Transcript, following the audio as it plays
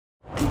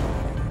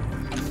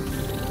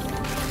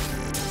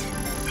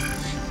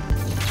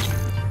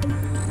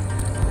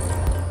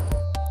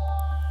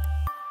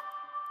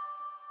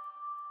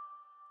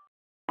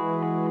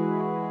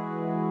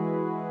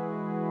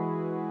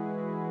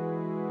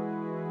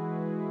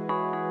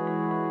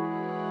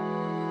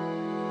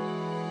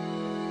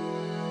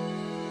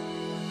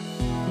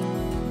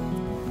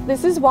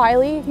This is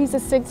Wiley. He's a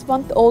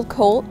 6-month-old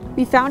Colt.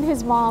 We found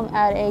his mom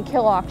at a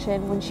kill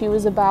auction when she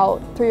was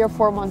about 3 or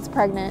 4 months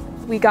pregnant.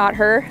 We got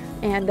her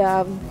and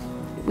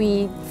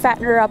we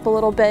fattened her up a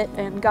little bit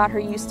and got her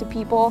used to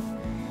people.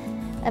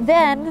 And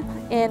then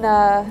in,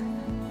 I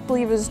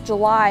believe it was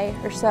July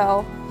or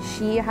so,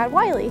 she had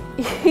Wiley.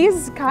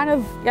 He's kind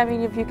of, I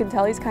mean, if you can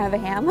tell, he's kind of a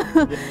ham.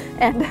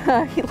 And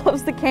he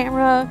loves the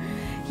camera.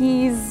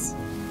 He's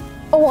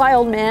a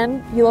wild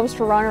man. He loves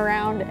to run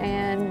around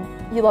and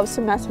he loves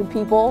to mess with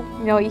people.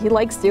 You know, he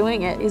likes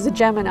doing it. He's a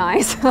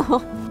Gemini,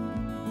 so.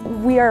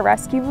 We are a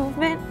rescue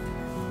movement.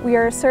 We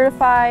are a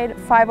certified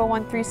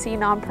 501(c)(3)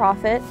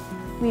 nonprofit.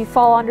 We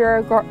fall under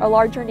a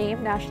larger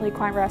name, National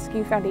Equine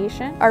Rescue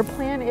Foundation. Our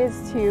plan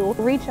is to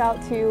reach out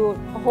to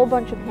a whole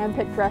bunch of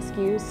handpicked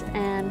rescues,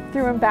 and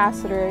through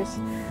ambassadors,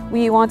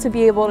 we want to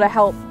be able to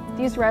help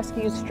these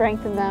rescues,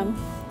 strengthen them,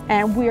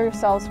 and we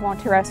ourselves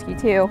want to rescue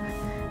too.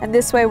 And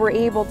this way we're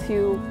able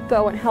to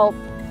go and help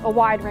a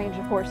wide range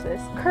of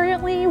horses.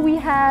 Currently we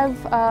have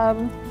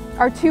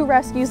our 2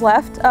 rescues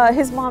left.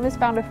 His mom has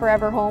found a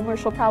forever home where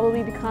she'll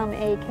probably become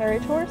a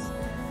carriage horse.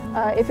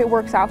 If it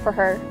works out for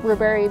her. We're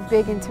very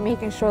big into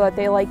making sure that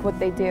they like what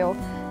they do.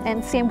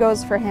 And same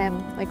goes for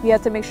him. Like, we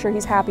have to make sure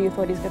he's happy with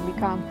what he's going to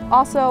become.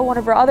 Also, one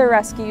of our other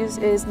rescues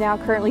is now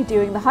currently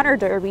doing the hunter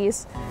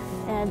derbies.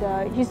 And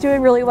he's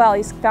doing really well.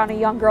 He's found a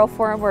young girl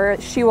for him where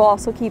she will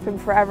also keep him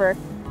forever.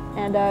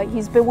 And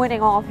he's been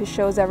winning all of his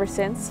shows ever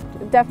since.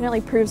 It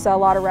definitely proves that a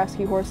lot of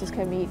rescue horses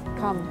can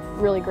become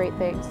really great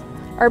things.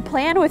 Our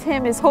plan with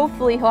him is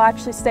hopefully he'll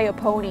actually stay a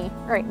pony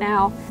right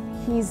now.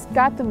 He's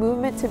got the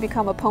movement to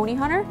become a pony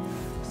hunter,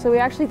 so we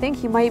actually think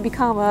he might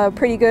become a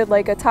pretty good,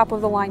 like a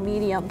top-of-the-line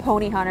medium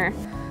pony hunter.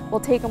 We'll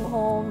take him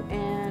home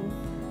and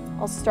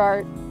I'll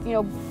start, you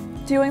know,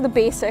 doing the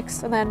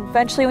basics, and then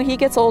eventually when he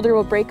gets older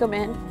we'll break him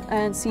in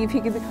and see if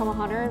he can become a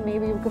hunter, and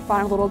maybe we could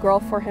find a little girl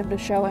for him to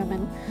show him,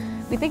 and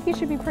we think he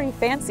should be pretty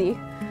fancy,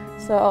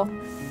 so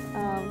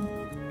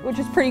which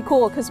is pretty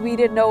cool because we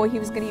didn't know what he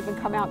was going to even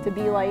come out to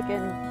be like,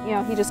 and you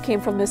know, he just came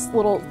from this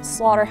little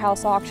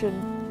slaughterhouse auction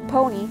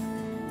pony.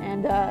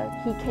 And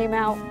he came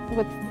out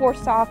with 4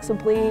 stalks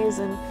ablaze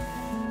and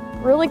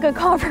really good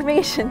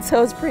conformation,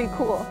 so it's pretty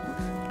cool.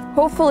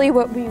 Hopefully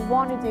what we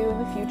want to do in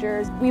the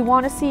future is we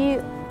want to see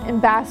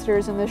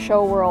ambassadors in the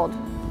show world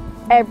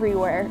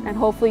everywhere, and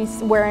hopefully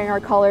wearing our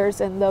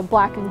colors and the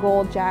black and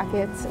gold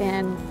jackets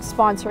and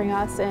sponsoring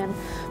us. And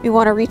we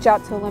want to reach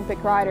out to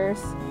Olympic riders,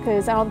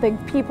 because I don't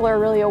think people are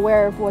really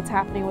aware of what's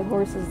happening with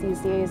horses these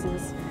days.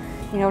 Is,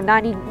 you know,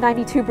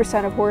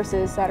 92% of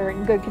horses that are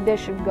in good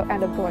condition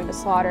end up going to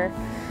slaughter.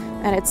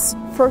 And it's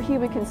for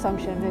human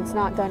consumption. It's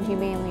not done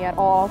humanely at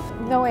all.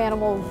 No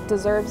animal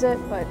deserves it,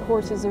 but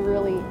horses are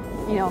really,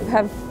 you know,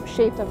 have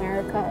shaped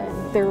America,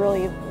 and they're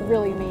really,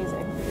 really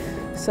amazing.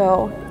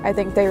 So I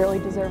think they really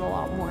deserve a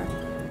lot more.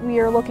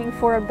 We are looking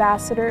for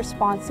ambassadors,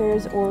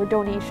 sponsors, or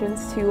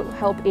donations to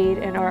help aid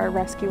in our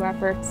rescue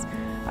efforts.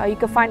 You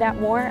can find out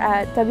more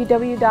at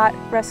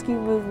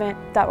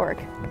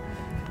www.rescuemovement.org.